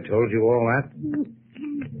outside told you all that?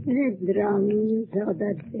 The drums are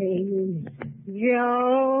the thing.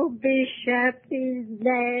 Joe Bishop is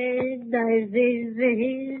dead, as is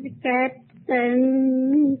his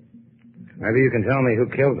captain. Maybe you can tell me who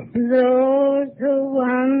killed him. Those who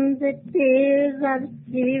won the tears of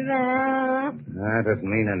SIVA. That doesn't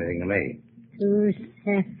mean anything to me. 2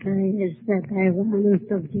 sapphires that I want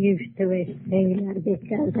to give to a sailor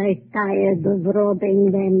because I tired of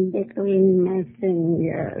rubbing them between my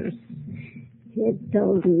fingers. He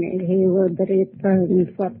told me he would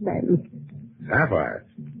return for them. Sapphires?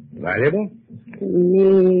 Valuable? To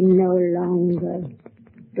me no longer.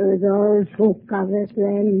 To those who covet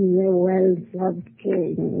them, the wealth of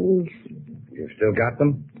kings. You've still got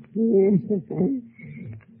them?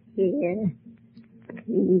 Here,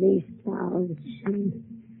 in this pouch.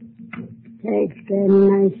 Take them,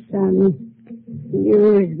 my son.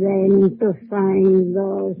 Use them to find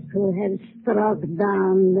those who have struck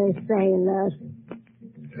down the sailors.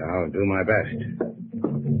 I'll do my best.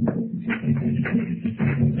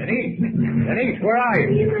 Denise, where are you?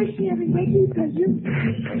 You must be waiting for you.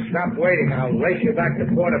 Well, stop waiting. I'll race you back to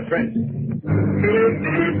Port-au-Prince.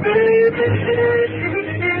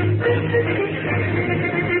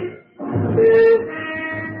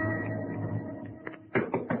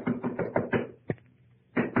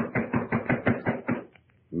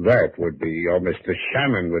 That would be your Mr.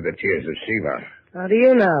 Shannon with the tears of SIVA. How do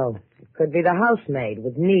you know? It could be the housemaid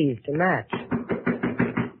with knees to match.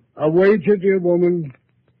 A wager, dear woman.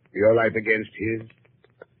 Your life against his.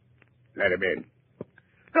 Let him in.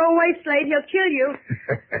 Go away, Slade. He'll kill you.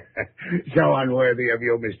 So unworthy of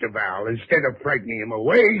you, Mr. Val. Instead of frightening him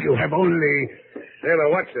away, you have only... Sailor,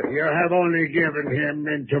 what's it? You have only given him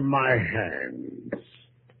into my hands.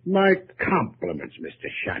 My compliments, Mr.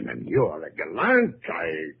 Shannon. You're a gallant.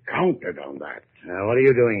 I counted on that. Now, what are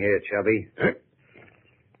you doing here, Chubby?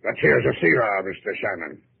 The tears of SIVA, Mr.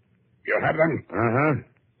 Shannon. You have them? Uh-huh.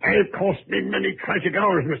 They've cost me many tragic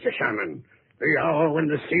hours, Mr. Shannon. The hour when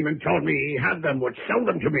the seaman told me he had them would sell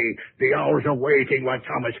them to me. The hours of waiting while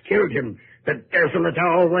Thomas killed him. The desolate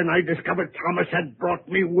hour when I discovered Thomas had brought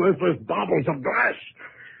me worthless baubles of glass.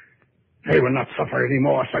 They will not suffer any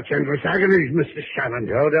more such endless agonies, Mr. Shannon.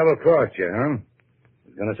 Joe double-crossed you, huh? He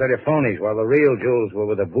was going to sell you phonies while the real jewels were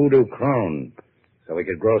with a voodoo crone, so he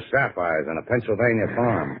could grow sapphires on a Pennsylvania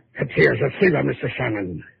farm. The tears of SIVA, Mr.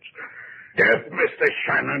 Shannon. Death, Mr.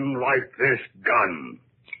 Shannon, like this gun.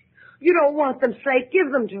 You don't want them, Slade.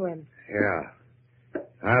 Give them to him. Yeah.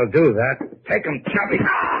 I'll do that. Take him, Chubby.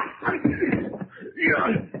 I'll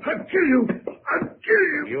kill you. I'll kill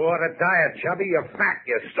you. You ought to diet, Chubby. You're fat.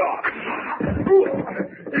 You're soft.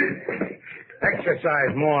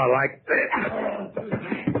 Exercise more like this.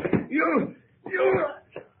 You.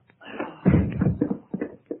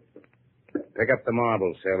 Pick up the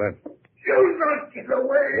marbles, sailor. You not get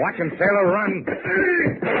away. Watch him, sailor. Run.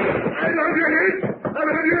 I love your head. I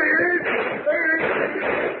love your head.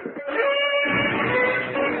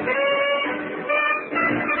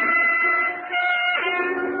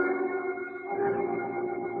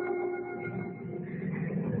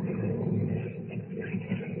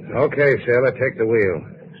 Okay, sailor, take the wheel.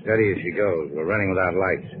 Steady as she goes. We're running without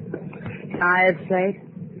lights. Tired, Slade?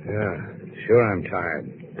 Yeah, sure I'm tired.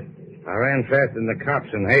 I ran faster than the cops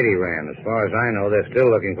in Haiti ran. As far as I know, they're still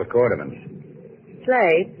looking for Cordovans.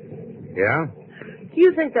 Slade, Yeah? do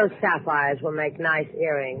you think those sapphires will make nice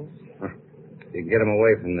earrings? You can get them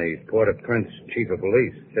away from the Port-au-Prince chief of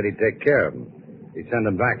police. Said he'd take care of them. He'd send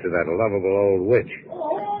them back to that lovable old witch.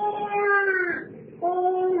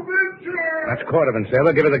 That's Cordovan,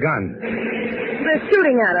 sailor. Give her the gun. They're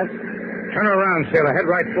shooting at us. Turn her around, sailor. Head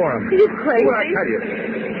right for him. Are you crazy? What I tell you?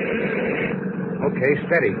 Okay,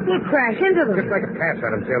 steady. We'll crash into them. Just like a pass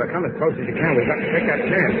at him, sailor. Come as close as you can. We've got to take that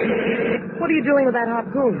chance. What are you doing with that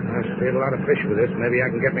harpoon? I've speared a lot of fish with this. Maybe I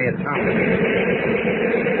can get me a top.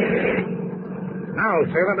 Now,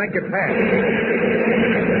 sailor, make your pass.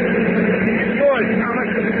 It's yours, Thomas.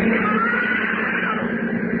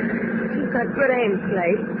 You've got good aim,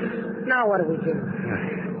 Slate. Now what do we do?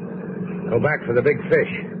 Go back for the big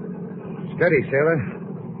fish. Steady, sailor.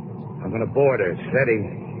 I'm going to board her.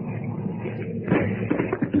 Steady.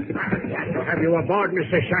 Have you aboard,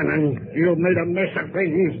 Mr. Shannon? You've made a mess of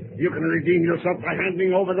things. You can redeem yourself by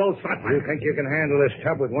handing over those fat You think you can handle this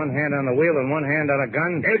tub with one hand on the wheel and one hand on a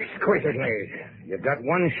gun? Exquisitely. You've got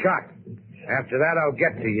one shot. After that, I'll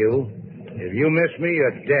get to you. If you miss me,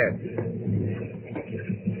 you're dead.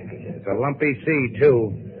 It's a lumpy sea,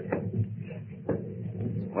 too.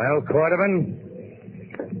 Well, Cordovan?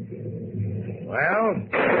 Well,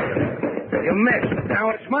 you missed. Now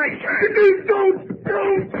it's my turn. Don't.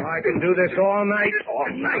 I can do this all night.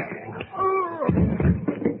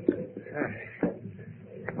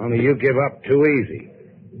 Only you give up too easy.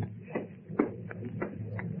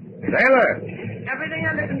 Sailor! Everything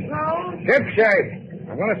under control? Ship shape.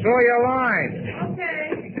 I'm going to throw you a line. Okay.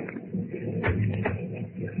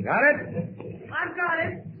 Got it? I've got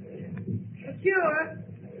it. Secure.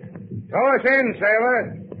 Throw us in, sailor.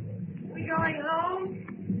 We going home?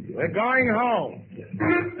 We're going home.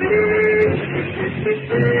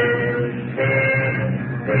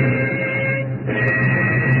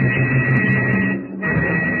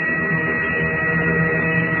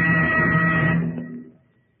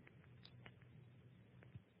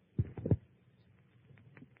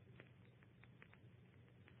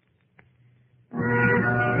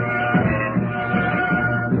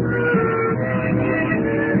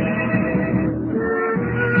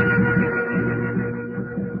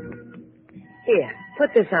 Here,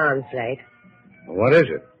 put this on, Slate. What is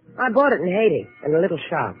it? I bought it in Haiti, in a little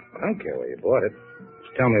shop. I don't care where you bought it.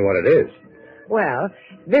 Just tell me what it is. Well,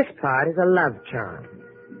 this part is a love charm.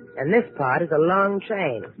 And this part is a long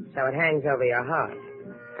chain, so it hangs over your heart.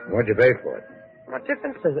 What'd you pay for it? What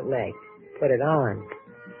difference does it make? Put it on.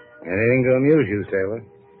 Anything to amuse you, sailor?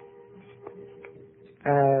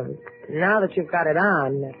 Now that you've got it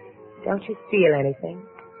on, don't you feel anything?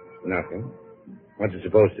 Nothing. What's it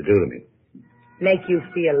supposed to do to me? Make you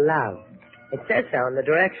feel love. It says so in the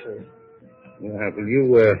directions. Well,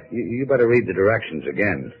 you better read the directions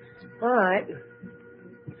again. All right.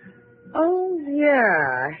 Oh,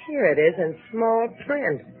 yeah. Here it is in small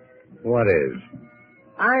print. What is?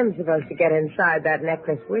 I'm supposed to get inside that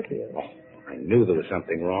necklace with you. I knew there was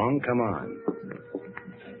something wrong. Come on.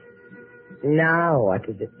 Now what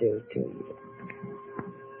does it do to you?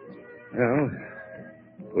 Well,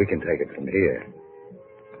 we can take it from here.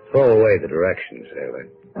 Throw away the directions, sailor.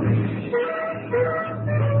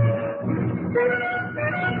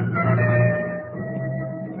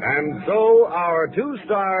 And so our two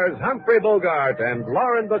stars, Humphrey Bogart and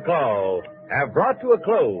Lauren Bacall, have brought to a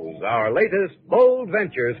close our latest bold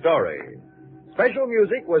venture story. Special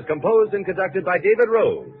music was composed and conducted by David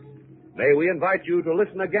Rose. May we invite you to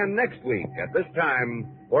listen again next week at this time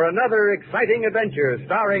for another exciting adventure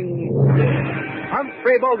starring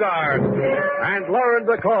Humphrey Bogart and Lauren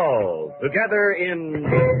Bacall together in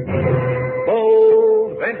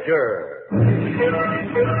Bold Venture.